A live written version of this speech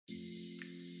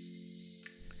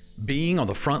Being on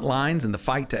the front lines in the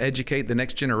fight to educate the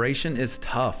next generation is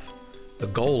tough. The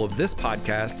goal of this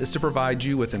podcast is to provide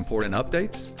you with important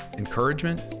updates,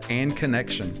 encouragement, and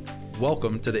connection.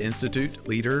 Welcome to the Institute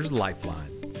Leaders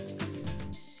Lifeline.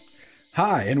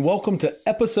 Hi, and welcome to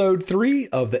episode 3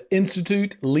 of the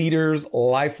Institute Leaders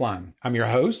Lifeline. I'm your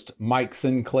host, Mike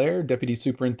Sinclair, Deputy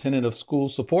Superintendent of School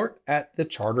Support at the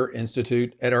Charter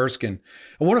Institute at Erskine.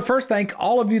 I want to first thank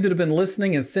all of you that have been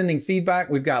listening and sending feedback.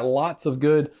 We've got lots of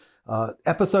good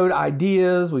episode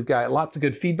ideas. We've got lots of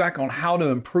good feedback on how to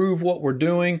improve what we're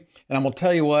doing. And I'm going to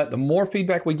tell you what, the more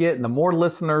feedback we get and the more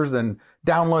listeners and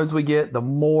downloads we get, the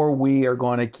more we are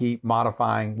going to keep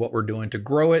modifying what we're doing to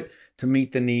grow it, to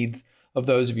meet the needs of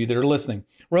those of you that are listening.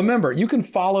 Remember, you can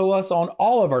follow us on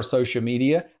all of our social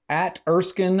media at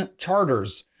Erskine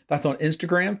Charters. That's on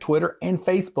Instagram, Twitter, and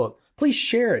Facebook. Please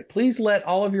share it. Please let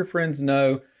all of your friends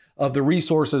know of the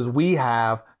resources we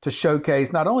have to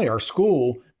showcase not only our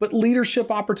school, but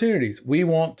leadership opportunities. We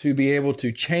want to be able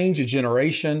to change a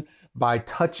generation by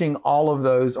touching all of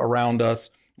those around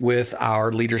us with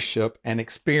our leadership and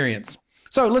experience.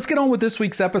 So let's get on with this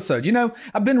week's episode. You know,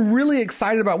 I've been really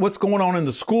excited about what's going on in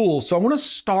the schools. So I want to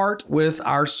start with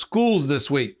our schools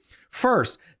this week.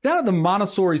 First, down at the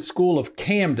Montessori School of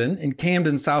Camden in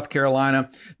Camden, South Carolina,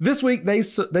 this week they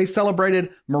celebrated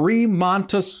Marie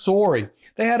Montessori.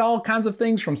 They had all kinds of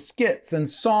things from skits and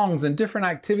songs and different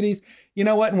activities. You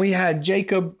know what? And we had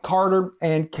Jacob Carter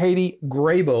and Katie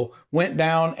Grable went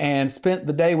down and spent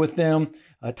the day with them,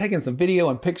 taking some video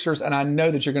and pictures. And I know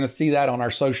that you're going to see that on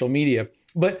our social media.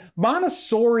 But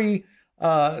Montessori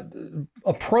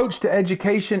approach to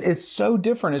education is so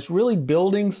different. It's really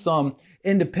building some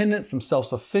independence, some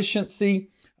self-sufficiency,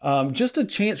 just a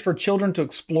chance for children to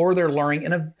explore their learning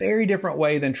in a very different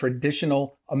way than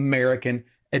traditional American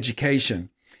education.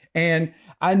 And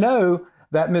I know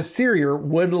that Ms. Searier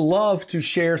would love to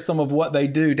share some of what they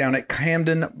do down at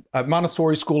Camden,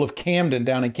 Montessori School of Camden,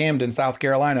 down in Camden, South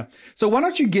Carolina. So why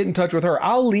don't you get in touch with her?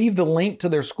 I'll leave the link to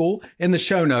their school in the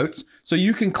show notes so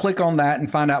you can click on that and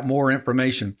find out more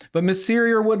information. But Ms.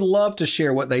 Searier would love to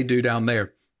share what they do down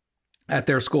there at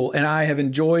their school. And I have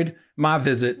enjoyed my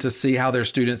visit to see how their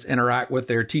students interact with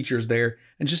their teachers there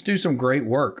and just do some great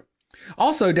work.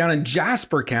 Also down in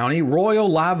Jasper County, Royal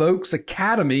Live Oaks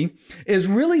Academy is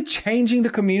really changing the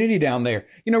community down there.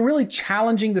 You know, really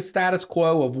challenging the status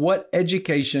quo of what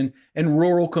education in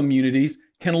rural communities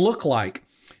can look like.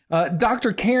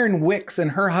 Dr. Karen Wicks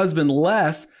and her husband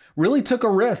Les really took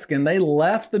a risk, and they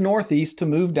left the Northeast to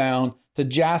move down to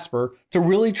Jasper to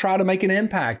really try to make an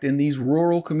impact in these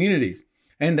rural communities.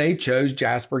 And they chose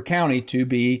Jasper County to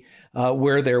be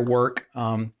where their work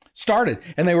started.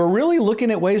 And they were really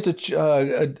looking at ways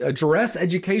to address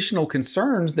educational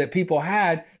concerns that people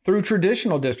had through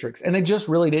traditional districts. And they just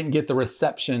really didn't get the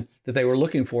reception that they were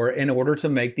looking for in order to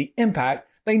make the impact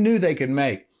they knew they could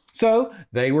make. So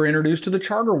they were introduced to the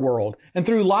charter world. And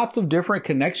through lots of different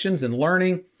connections and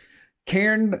learning,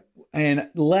 Karen and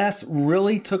Les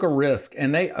really took a risk,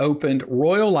 and they opened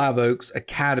Royal Live Oaks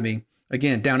Academy,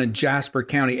 again, down in Jasper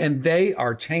County. And they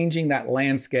are changing that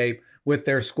landscape with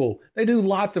their school. They do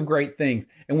lots of great things.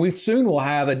 And we soon will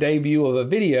have a debut of a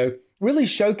video really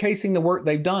showcasing the work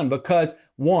they've done because,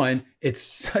 one, it's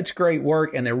such great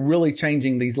work and they're really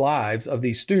changing these lives of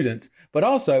these students. But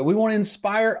also, we want to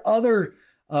inspire other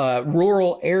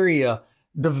rural area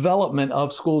development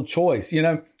of school choice. You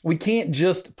know, we can't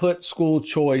just put school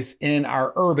choice in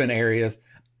our urban areas.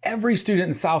 Every student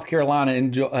in South Carolina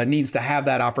needs to have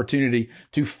that opportunity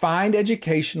to find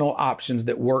educational options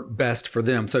that work best for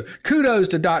them. So kudos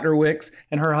to Dr. Wicks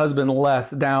and her husband Les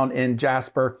down in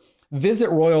Jasper. Visit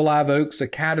Royal Live Oaks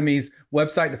Academy's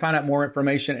website to find out more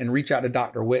information and reach out to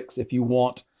Dr. Wicks if you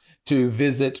want to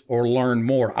visit or learn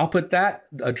more. I'll put that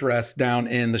address down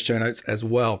in the show notes as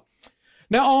well.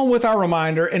 Now on with our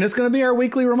reminder, and it's going to be our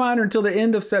weekly reminder until the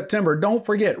end of September. Don't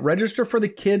forget, register for the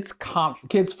Kids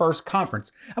First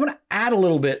Conference. I'm going to add a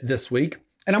little bit this week,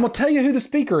 and I'm going to tell you who the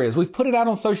speaker is. We've put it out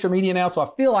on social media now, so I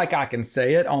feel like I can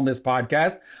say it on this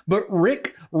podcast. But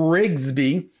Rick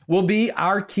Rigsby will be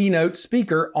our keynote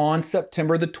speaker on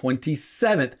September the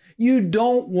 27th. You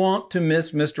don't want to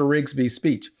miss Mr. Rigsby's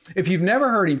speech. If you've never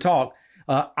heard him talk,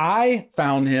 I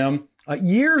found him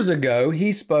years ago.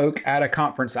 He spoke at a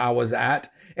conference I was at,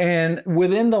 and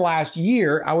within the last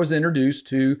year, I was introduced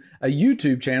to a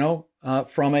YouTube channel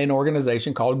from an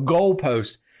organization called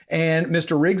Goalpost. And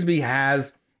Mr. Rigsby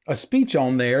has a speech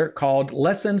on there called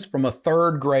Lessons from a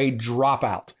Third Grade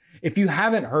Dropout. If you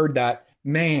haven't heard that,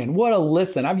 man, what a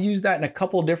listen. I've used that in a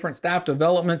couple different staff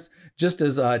developments just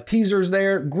as teasers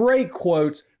there. Great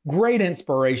quotes, great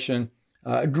inspiration.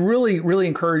 I'd really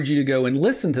encourage you to go and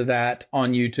listen to that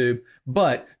on YouTube,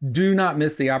 but do not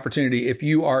miss the opportunity if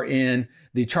you are in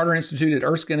the Charter Institute at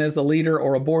Erskine as a leader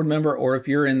or a board member, or if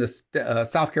you're in the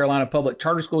South Carolina Public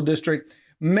Charter School District,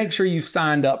 make sure you've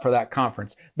signed up for that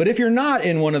conference. But if you're not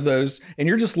in one of those and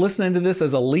you're just listening to this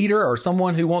as a leader or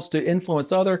someone who wants to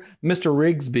influence other, Mr.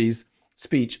 Rigsby's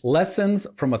speech, Lessons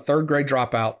from a Third Grade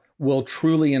Dropout, will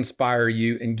truly inspire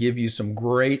you and give you some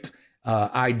great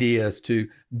ideas to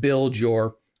build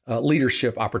your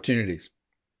leadership opportunities.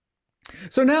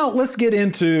 So now let's get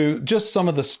into just some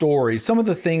of the stories, some of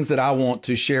the things that I want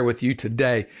to share with you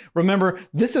today. Remember,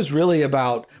 this is really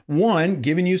about, one,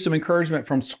 giving you some encouragement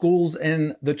from schools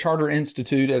in the Charter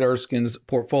Institute at Erskine's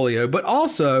portfolio, but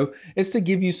also it's to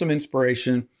give you some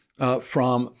inspiration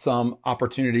from some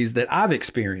opportunities that I've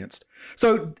experienced.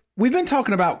 So we've been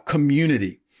talking about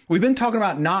community. We've been talking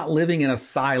about not living in a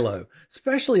silo,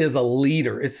 especially as a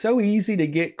leader. It's so easy to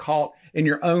get caught in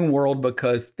your own world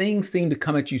because things seem to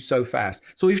come at you so fast.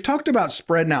 So we've talked about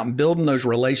spreading out and building those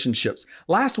relationships.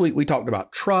 Last week, we talked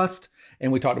about trust,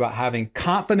 and we talked about having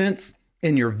confidence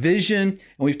in your vision. And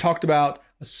we've talked about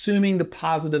assuming the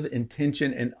positive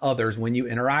intention in others when you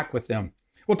interact with them.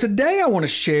 Well, today I want to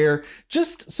share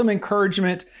just some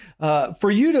encouragement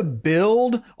for you to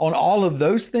build on all of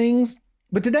those things.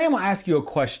 But today I'm going to ask you a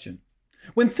question.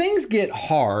 When things get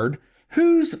hard,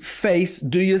 whose face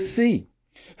do you see?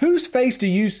 Whose face do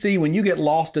you see when you get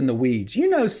lost in the weeds? You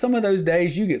know, some of those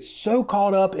days you get so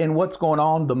caught up in what's going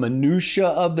on, the minutia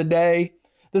of the day,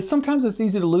 that sometimes it's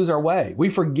easy to lose our way. We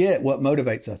forget what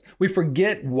motivates us. We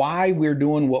forget why we're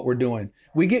doing what we're doing.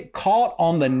 We get caught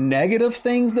on the negative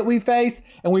things that we face,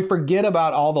 and we forget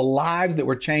about all the lives that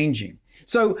we're changing.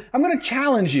 So I'm going to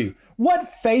challenge you. What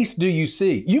face do you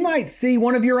see? You might see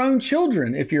one of your own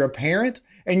children if you're a parent,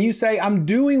 and you say, I'm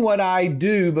doing what I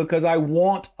do because I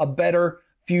want a better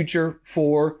future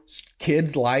for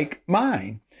kids like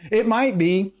mine. It might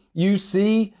be you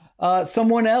see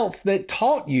someone else that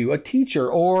taught you, a teacher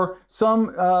or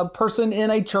some person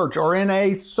in a church or in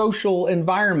a social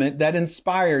environment that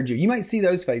inspired you. You might see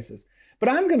those faces. But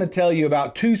I'm going to tell you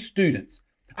about two students.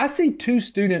 I see two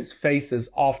students' faces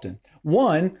often.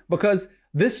 One, because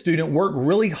this student worked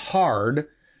really hard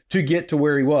to get to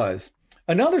where he was.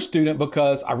 Another student,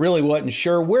 because I really wasn't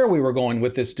sure where we were going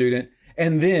with this student.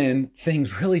 And then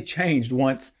things really changed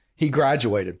once he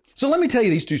graduated. So let me tell you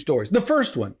these two stories. The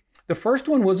first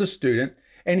one was a student,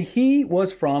 and he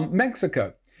was from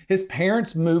Mexico. His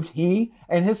parents moved he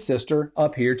and his sister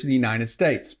up here to the United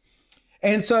States.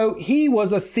 And so he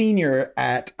was a senior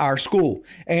at our school,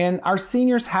 and our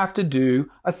seniors have to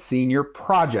do a senior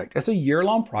project. It's a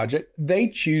year-long project. They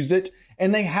choose it,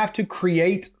 and they have to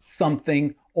create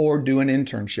something or do an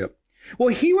internship.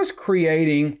 Well, he was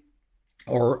creating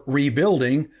or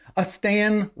rebuilding a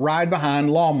stand ride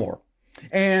behind lawnmower.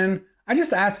 And I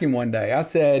just asked him one day, I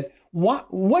said,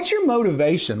 what's your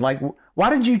motivation? Like, why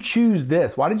did you choose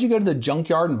this? Why did you go to the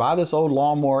junkyard and buy this old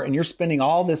lawnmower and you're spending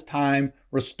all this time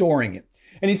restoring it?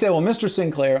 And he said, well, Mr.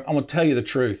 Sinclair, I'm going to tell you the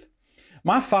truth.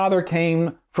 My father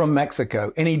came from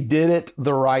Mexico and he did it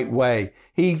the right way.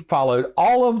 He followed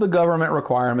all of the government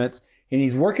requirements, and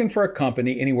he's working for a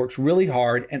company and he works really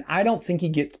hard. And I don't think he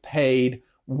gets paid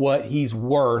what he's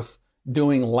worth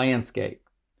doing landscape.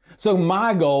 So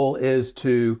my goal is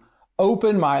to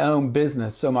open my own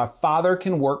business so my father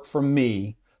can work for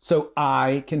me so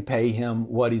I can pay him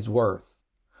what he's worth.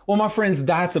 Well, my friends,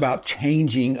 that's about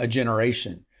changing a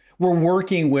generation. We're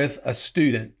working with a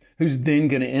student who's then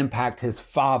going to impact his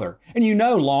father. And you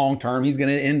know, long term, he's going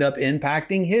to end up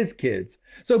impacting his kids.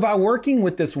 So by working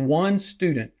with this one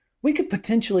student, we could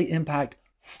potentially impact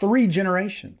 3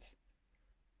 generations.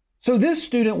 So this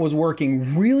student was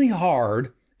working really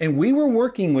hard, and we were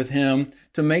working with him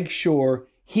to make sure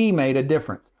he made a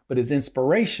difference. But his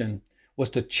inspiration was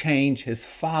to change his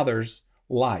father's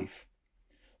life.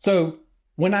 So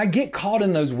when I get caught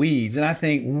in those weeds and I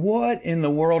think, what in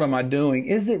the world am I doing?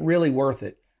 Is it really worth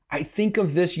it? I think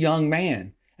of this young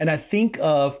man, and I think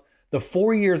of the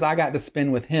 4 years I got to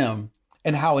spend with him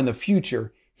and how in the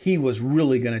future he was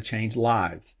really going to change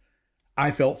lives.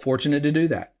 I felt fortunate to do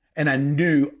that. And I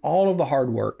knew all of the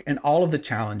hard work and all of the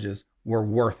challenges were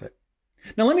worth it.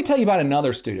 Now, let me tell you about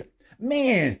another student.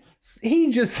 Man,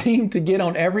 he just seemed to get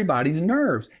on everybody's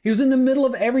nerves. He was in the middle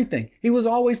of everything. He was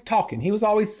always talking. He was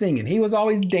always singing. He was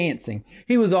always dancing.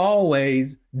 He was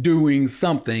always doing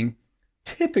something,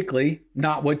 typically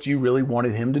not what you really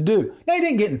wanted him to do. Now, he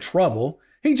didn't get in trouble.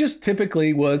 He just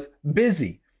typically was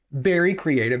busy. Very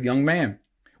creative young man.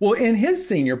 Well, in his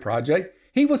senior project,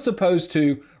 he was supposed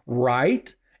to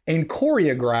write and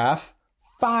choreograph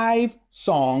 5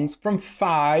 songs from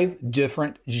 5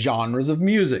 different genres of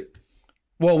music.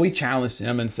 Well, we challenged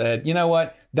him and said, you know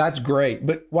what? That's great,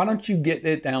 but why don't you get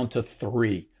it down to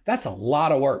 3? That's a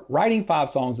lot of work. Writing 5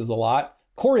 songs is a lot.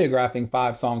 Choreographing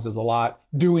 5 songs is a lot.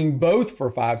 Doing both for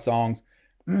 5 songs,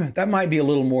 that might be a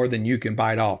little more than you can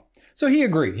bite off. So he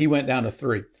agreed. He went down to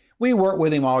 3. We worked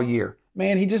with him all year.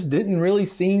 Man, he just didn't really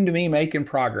seem to be making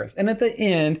progress. And at the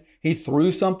end, he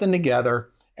threw something together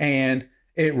and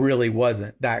it really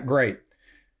wasn't that great.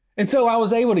 And so I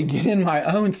was able to get in my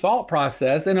own thought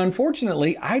process. And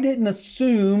unfortunately, I didn't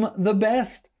assume the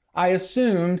best. I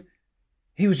assumed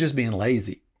he was just being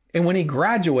lazy. And when he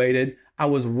graduated, I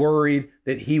was worried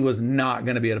that he was not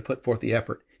going to be able to put forth the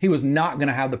effort. He was not going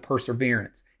to have the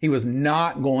perseverance. He was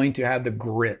not going to have the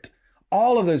grit.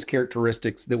 All of those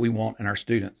characteristics that we want in our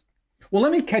students. Well,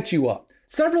 let me catch you up.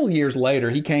 Several years later,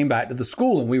 he came back to the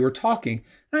school and we were talking.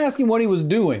 I asked him what he was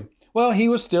doing. Well, he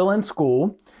was still in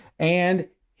school and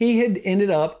he had ended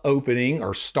up opening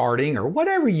or starting or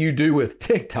whatever you do with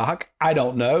TikTok. I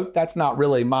don't know. That's not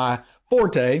really my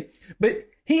forte. But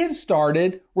he had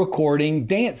started recording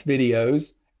dance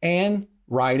videos and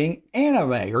writing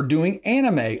anime or doing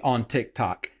anime on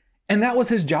TikTok. And that was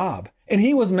his job. And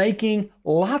he was making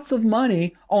lots of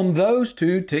money on those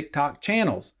 2 TikTok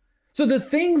channels. So the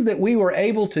things that we were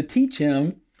able to teach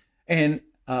him and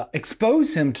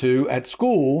expose him to at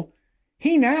school,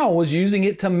 he now was using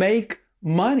it to make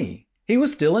money. He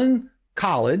was still in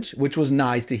college, which was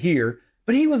nice to hear,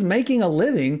 but he was making a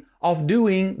living off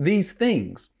doing these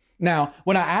things. Now,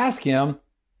 when I asked him,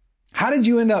 how are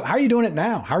you doing it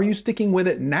now? How are you sticking with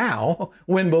it now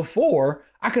when before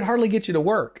I could hardly get you to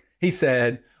work? He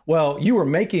said, well, you were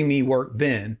making me work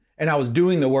then and I was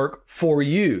doing the work for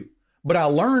you. But I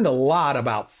learned a lot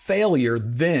about failure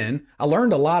then. I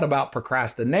learned a lot about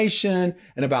procrastination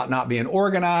and about not being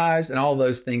organized and all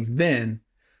those things then.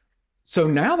 So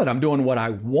now that I'm doing what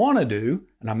I want to do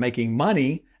and I'm making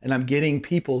money and I'm getting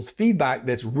people's feedback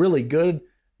that's really good,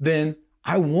 then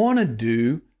I want to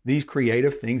do these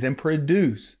creative things and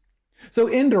produce. So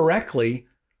indirectly,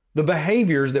 the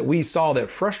behaviors that we saw that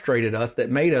frustrated us,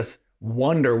 that made us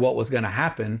wonder what was going to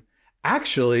happen,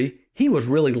 actually, he was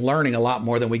really learning a lot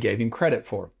more than we gave him credit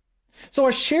for. So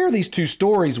I share these 2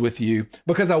 stories with you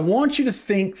because I want you to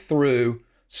think through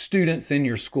students in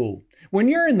your school. When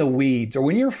you're in the weeds or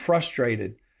when you're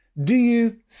frustrated, do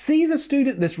you see the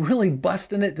student that's really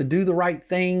busting it to do the right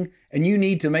thing and you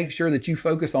need to make sure that you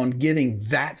focus on giving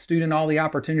that student all the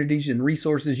opportunities and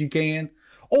resources you can?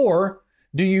 Or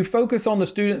do you focus on the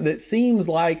student that seems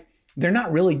like they're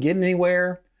not really getting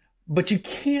anywhere, but you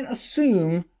can't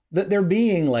assume that they're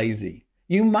being lazy?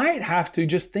 You might have to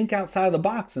just think outside of the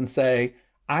box and say,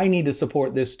 I need to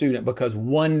support this student because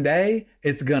one day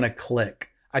it's going to click.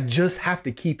 I just have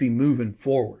to keep him moving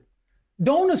forward.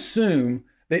 Don't assume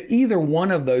that either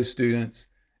one of those students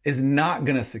is not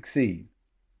going to succeed.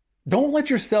 Don't let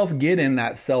yourself get in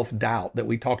that self-doubt that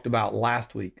we talked about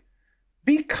last week.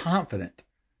 Be confident.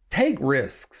 Take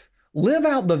risks. Live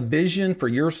out the vision for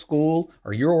your school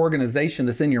or your organization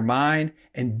that's in your mind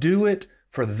and do it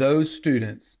for those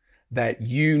students that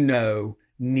you know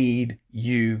need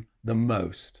you the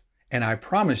most. And I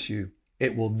promise you,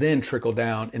 it will then trickle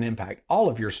down and impact all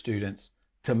of your students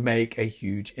to make a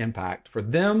huge impact for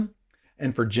them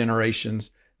and for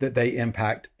generations that they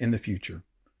impact in the future.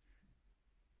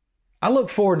 I look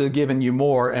forward to giving you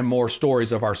more and more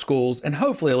stories of our schools and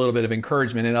hopefully a little bit of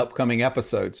encouragement in upcoming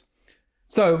episodes.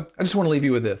 So I just want to leave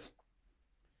you with this.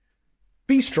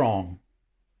 Be strong.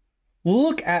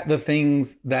 Look at the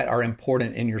things that are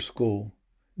important in your school.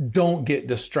 Don't get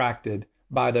distracted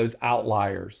by those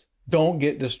outliers. Don't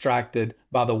get distracted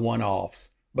by the one-offs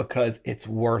because it's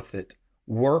worth it.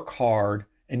 Work hard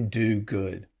and do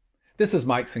good. This is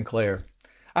Mike Sinclair.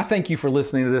 I thank you for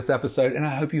listening to this episode and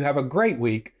I hope you have a great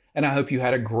week and I hope you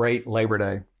had a great Labor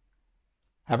Day.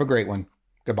 Have a great one.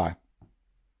 Goodbye.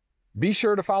 Be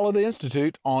sure to follow the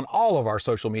Institute on all of our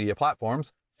social media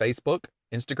platforms, Facebook,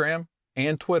 Instagram,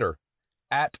 and Twitter.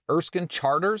 At Erskine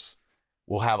Charters,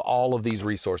 we'll have all of these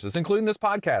resources, including this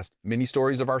podcast, mini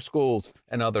stories of our schools,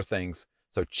 and other things.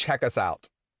 So check us out.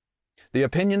 The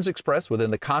opinions expressed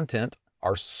within the content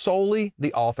are solely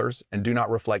the authors and do not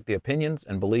reflect the opinions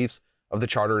and beliefs of the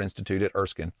Charter Institute at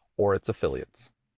Erskine or its affiliates.